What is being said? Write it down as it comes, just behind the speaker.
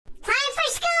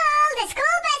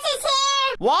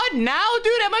What now,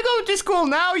 dude? Am I going to school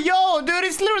now? Yo, dude,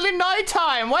 it's literally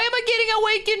nighttime. Why am I getting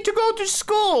awakened to go to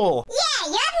school? Yeah,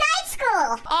 you have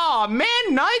night school. Oh,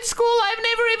 man, night school? I've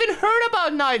never even heard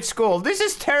about night school. This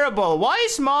is terrible. Why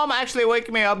is mom actually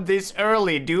waking me up this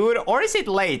early, dude? Or is it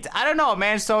late? I don't know,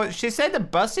 man. So she said the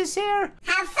bus is here?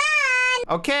 Have fun.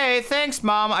 Okay, thanks,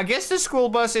 Mom. I guess the school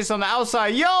bus is on the outside.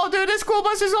 Yo, dude, the school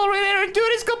bus is already there. Dude,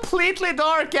 it's completely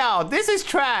dark out. This is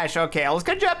trash. Okay, I was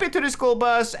gonna jump into the school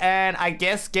bus and I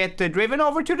guess get driven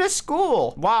over to the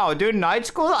school. Wow, dude, night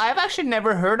school? I've actually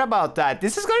never heard about that.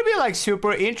 This is gonna be, like,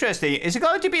 super interesting. Is it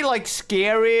going to be, like,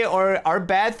 scary or are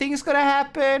bad things gonna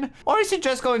happen? Or is it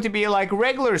just going to be, like,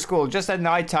 regular school just at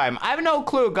nighttime? I have no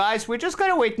clue, guys. We're just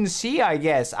gonna wait and see, I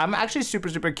guess. I'm actually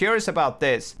super curious about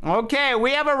this. Okay,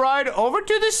 we have arrived over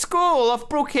to the school of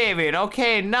Brookhaven.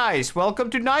 Okay, nice.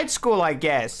 Welcome to night school, I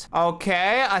guess.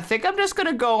 Okay, I think I'm just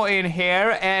gonna go in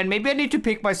here and maybe I need to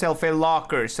pick myself a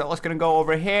locker. So let's gonna go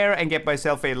over here and get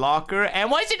myself a locker. And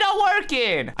why is it not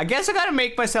working? I guess I gotta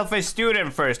make myself a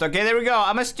student first. Okay, there we go.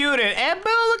 I'm a student. And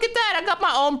boom, look at that. I got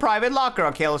my own private locker.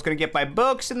 Okay, let's gonna get my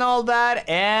books and all that.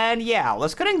 And yeah,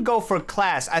 let's gonna go for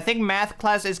class. I think math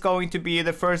class is going to be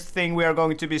the first thing we are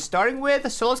going to be starting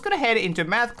with. So let's gonna head into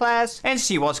math class and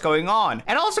see what's going on.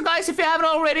 And also, guys, if you haven't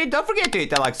already, don't forget to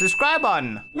hit that like, subscribe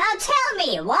button. Now tell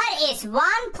me, what is 1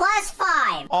 plus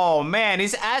 5? Oh, man,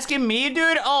 he's asking me,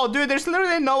 dude? Oh, dude, there's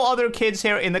literally no other kids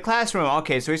here in the classroom.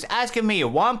 Okay, so he's asking me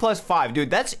 1 plus 5. Dude,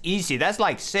 that's easy. That's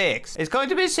like 6. It's going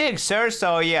to be 6, sir.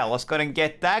 So, yeah, let's go and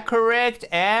get that correct.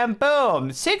 And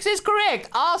boom, 6 is correct.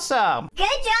 Awesome. Good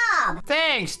job.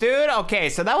 Thanks, dude. Okay,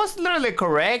 so that was literally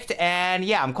correct. And,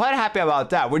 yeah, I'm quite happy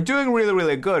about that. We're doing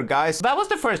really good, guys. That was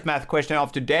the first math question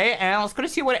of today. And let's go to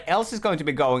see what else is going to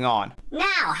be going on. Now,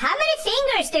 how many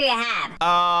fingers do you have?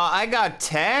 I got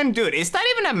 10. Dude, is that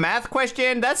even a math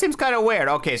question? That seems kind of weird.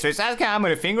 Okay, so it's asking how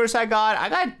many fingers I got. I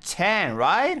got 10,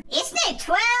 right? Isn't it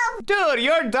 12? Dude,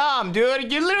 you're dumb,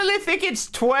 dude. You literally think it's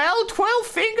 12? 12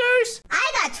 fingers?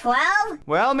 I got 12.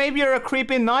 Well, maybe you're a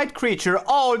creepy night creature.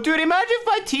 Oh, dude, imagine if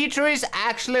my teacher is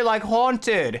actually, like,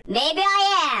 haunted. Maybe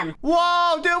I am.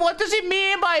 Whoa, dude, what does he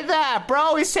mean by that?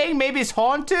 Bro, he's saying maybe it's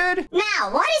haunted?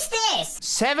 Now, what is this?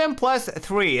 7 plus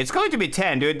 3. It's going to be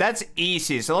 10, dude. That's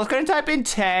easy. So let's go and type in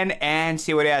 10 and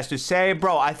see what he has to say.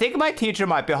 Bro, I think my teacher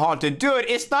might be haunted. Dude,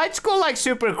 is night school, like,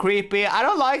 super creepy? I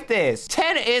don't like this.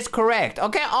 10 is correct.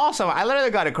 Okay, awesome. I literally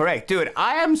got it correct. Dude,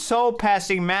 I am so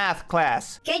passing math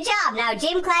class. Good job. Now,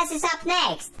 gym class is up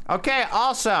next. Okay,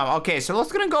 awesome. Okay, so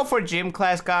let's gonna go for gym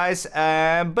class, guys.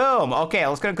 Boom. Okay,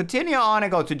 let's gonna continue on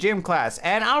and go to gym class.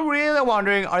 And I'm really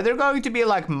wondering, are there going to be,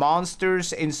 like,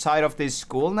 monsters inside of this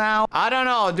school now? I don't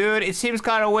know, dude. It seems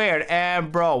kind of weird.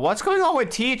 And, bro, what's going on with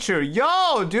teacher?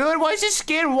 Yo, dude, why is his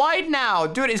skin white now?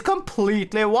 Dude, it's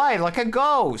completely white, like a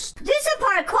ghost. Do some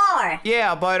parkour.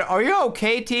 Yeah, but are you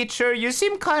okay, teacher? You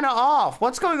seem kind of off.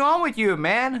 What's going on with you,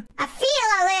 man? I feel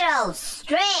a little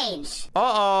strange.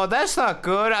 Uh-oh, that's not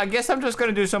good. I guess I'm just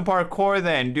gonna do some parkour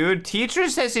then, dude. Teacher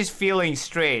says he's feeling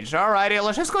strange. Alrighty,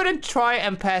 let's just go and try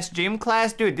and pass gym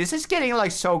class. Dude, this is getting,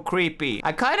 like, so creepy.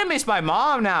 I kind of miss my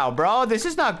mom now, bro. This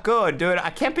is not good, dude. I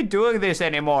can't be doing this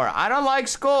anymore. I don't like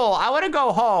school. I want to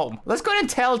go home. Let's go and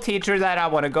tell teacher that I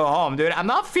want to go home, dude. I'm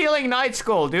not feeling night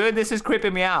school, dude. This is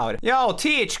creeping me out. Yo,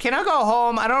 teach, can I go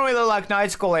home? I don't really like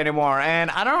night school anymore, and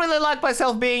I don't really like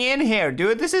myself being in here,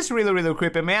 dude. This is really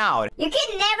creeping me out. You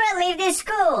can never leave this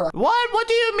school. What? What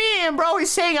do you mean, bro?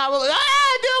 He's saying I will...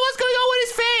 Ah, dude, what's going on with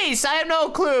his face? I have no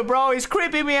clue, bro. He's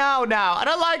creeping me out now. I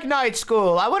don't like night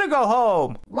school. I want to go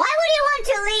home. Why would you want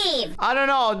to leave? I don't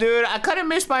know, dude. I kind of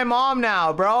miss my mom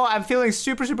now, bro. I'm feeling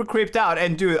super creeped out.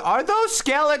 And, dude, are those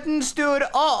skeletons, dude?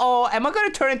 Uh-oh. Am I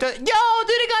going to turn into... Yo, dude,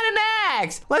 he got an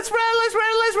axe. Let's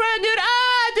run, dude.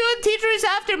 Ah, dude, teacher is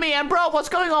after me. And, bro, what's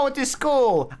going on with this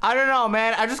school? I don't know,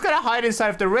 man. I just got to hide inside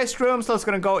of the restroom. So let's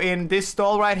going to go in this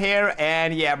stall right here.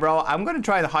 And, yeah, bro, I'm going to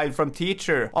try to hide from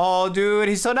teacher. Oh, dude,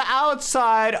 he's on the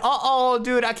outside. Uh-oh,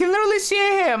 dude, I can literally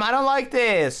see him. I don't like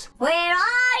this. Where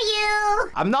are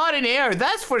you? I'm not in here,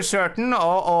 that's for certain.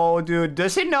 Uh-oh, dude.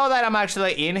 Does he know that I'm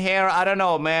actually in here? I don't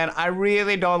know, man. I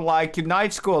really don't like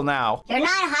night school now. You're not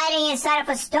hiding inside of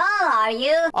a stall, are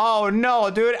you? Oh, no,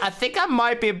 dude. I think I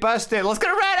might be busted. Let's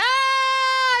get a rat.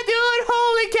 Ah, dude,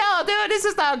 holy holy cow, dude, this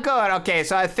is not good. Okay,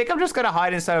 so I think I'm just gonna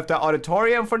hide inside of the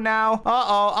auditorium for now.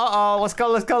 Let's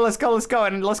go.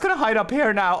 And let's gonna hide up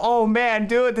here now. Oh man,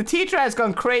 dude, the teacher has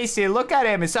gone crazy. Look at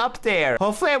him, he's up there.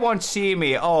 Hopefully it won't see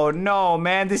me. Oh no,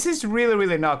 man, this is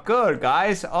really not good,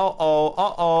 guys.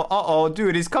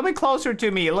 Dude, he's coming closer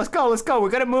to me. Let's go. We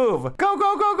gotta move. Go.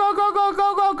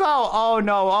 Oh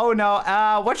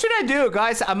no. What should I do,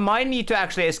 guys? I might need to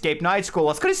actually escape night school.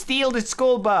 Let's go steal the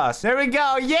school bus. There we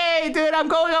go. Yay, dude, I'm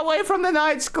going away from the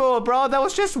night school, bro. That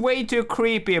was just way too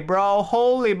creepy, bro.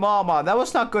 Holy mama, that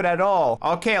was not good at all.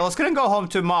 Okay, let's gonna go home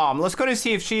to mom. Let's go to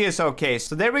see if she is okay.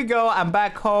 So there we go. I'm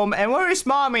back home. And where is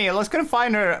mommy? Let's go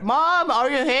find her. Mom, are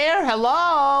you here?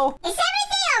 Hello? Is everything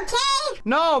okay?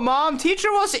 No, mom.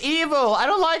 Teacher was evil. I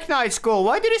don't like night school.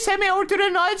 Why did he send me over to the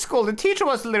night school? The teacher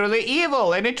was literally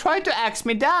evil and he tried to axe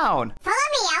me down. Follow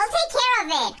me. I'll take care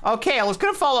of it. Okay, let's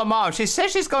go follow mom. She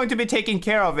says she's going to be taking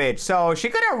care of it. So she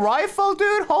got a rifle,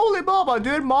 dude. Holy mama,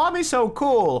 dude. Mom is so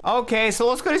cool. Okay, so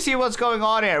let's go see what's going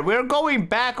on here. We're going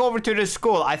back over to the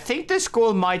school. I think the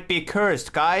school might be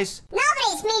cursed, guys.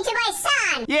 Nobody's mean to my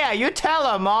son. Yeah, you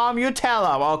tell him, mom. You tell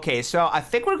him. Okay, so I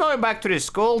think we're going back to the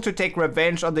school to take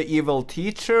revenge on the evil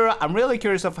teacher. I'm really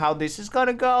curious of how this is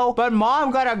gonna go. But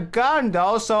mom got a gun,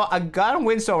 though. So a gun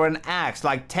wins over an axe.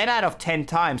 Like 10 out of 10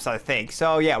 times, I think.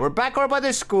 So yeah, we're back over by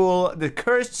the school. The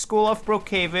cursed school of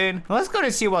Brookhaven. Let's go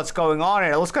to see what's going on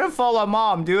here. Let's go to follow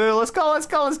mom, dude. Let's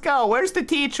go. Where's the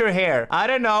teacher here? I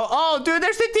don't know. Oh, dude,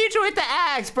 there's the teacher with the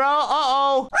axe, bro.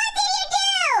 Uh-oh. What did you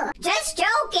do? Just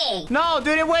joking. No,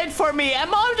 dude, it went for me. And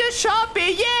mom just shot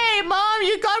me. Yay, mom,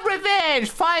 you got revenge.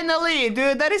 Finally,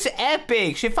 dude, that is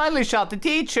epic. She finally shot the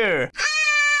teacher.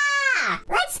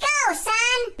 Let's go, son.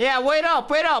 Yeah, wait up,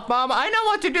 mom. I know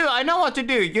what to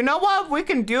do. You know what we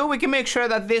can do? We can make sure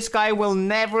that this guy will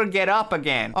never get up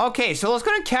again. Okay, so let's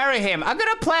go and carry him. I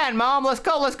got a plan, mom. Let's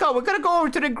go. We're gonna go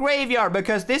over to the graveyard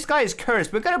because this guy is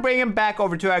cursed. We're gonna bring him back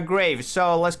over to our grave.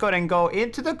 So let's go ahead and go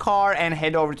into the car and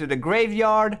head over to the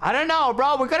graveyard. I don't know,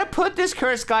 bro. We're gonna put this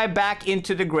cursed guy back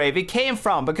into the grave he came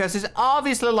from because it's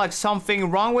obviously like something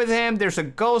wrong with him. There's a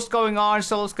ghost going on.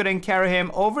 So let's go ahead and carry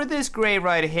him over this grave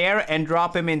right here and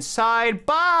drop him inside.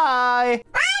 Bye.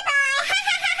 Bye.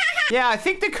 Yeah, I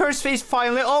think the curse phase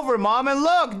finally over, mom. And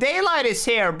look, daylight is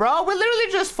here, bro. We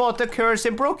literally just fought the curse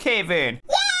in Brookhaven.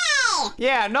 Yay!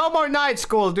 Yeah, no more night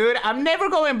school, dude. I'm never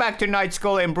going back to night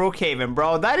school in Brookhaven,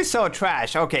 bro. That is so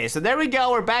trash. Okay, so there we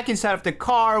go. We're back inside of the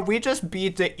car. We just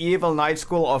beat the evil night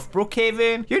school of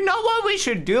Brookhaven. You know what we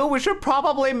should do? We should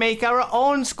probably make our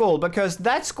own school because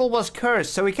that school was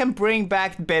cursed, so we can bring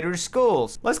back better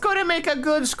schools. Let's go to make a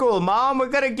good school, mom. We're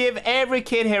gonna give every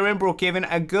kid here in Brookhaven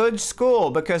a good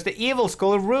school because the evil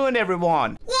school ruined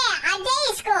everyone. Yeah, a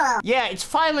day school. Yeah, it's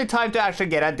finally time to actually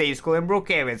get a day school in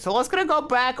Brookhaven. So let's gonna go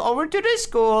back over to the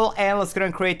school and let's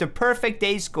gonna create the perfect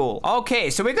day school. Okay,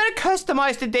 so we're gonna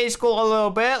customize the day school a little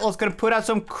bit. Let's gonna put out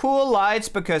some cool lights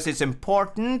because it's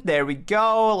important. There we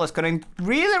go. Let's gonna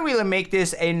really make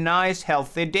this a nice,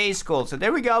 healthy day school. So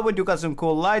there we go. We do got some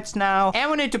cool lights now. And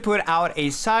we need to put out a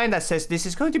sign that says this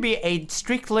is going to be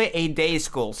strictly a day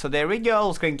school. So there we go.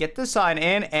 Let's go and get the sign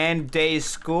in and day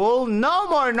school. No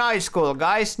more night school,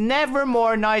 guys. Never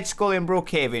more night school in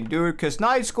Brookhaven, dude, because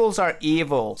night schools are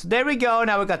evil. So there we go.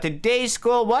 Now we got the day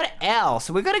school. What else?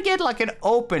 We gotta get like an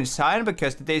open sign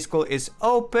because the day school is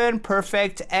open.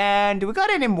 Perfect. And do we got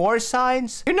any more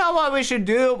signs? You know what we should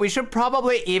do? We should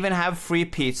probably even have free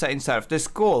pizza inside of the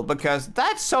school because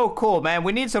that's so cool, man.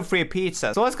 We need some free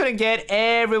pizza. So let's gonna get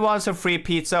everyone some free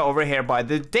pizza over here by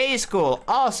the day school.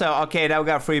 Also, okay, now we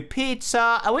got free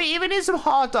pizza. And we even need some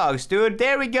hot dogs, dude.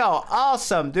 There we go.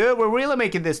 Awesome, dude. We're really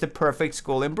making this the perfect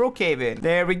school in Brookhaven.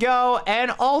 There we go.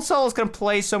 And also, let's gonna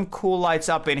place some cool lights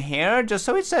up in here just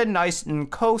so it's a nice and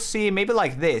cozy. Maybe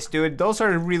like this, dude. Those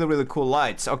are really cool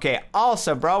lights. Okay,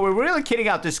 awesome, bro. We're really kitting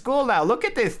out the school now. Look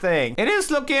at this thing. It is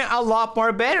looking a lot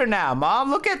more better now, mom.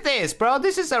 Look at this, bro.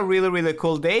 This is a really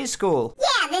cool day school.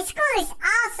 Yeah, this school is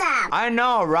awesome. I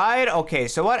know, right? Okay,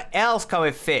 so what else can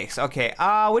we fix? Okay,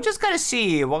 we just gotta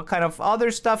see what kind of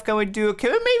other stuff can we do.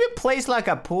 Can we maybe place like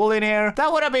a pool in here?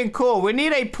 That would have been cool. We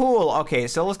need a pool. Okay,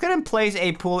 so let's go and place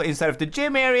a pool inside of the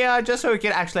gym area just so we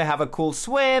can actually have a cool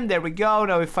swim. There we go.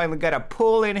 Now we finally got a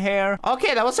pool in here.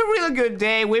 Okay, that was a really good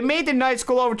day. We made the night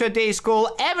school over to a day school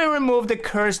and we removed the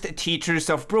cursed teachers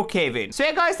of Brookhaven. So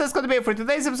yeah, guys, that's gonna be it for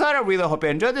today's episode. I really hope you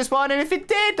enjoyed this one. And if you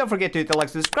did, don't forget to hit the like,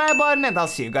 subscribe button, and I'll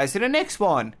see you guys in the next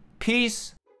one.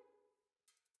 Peace.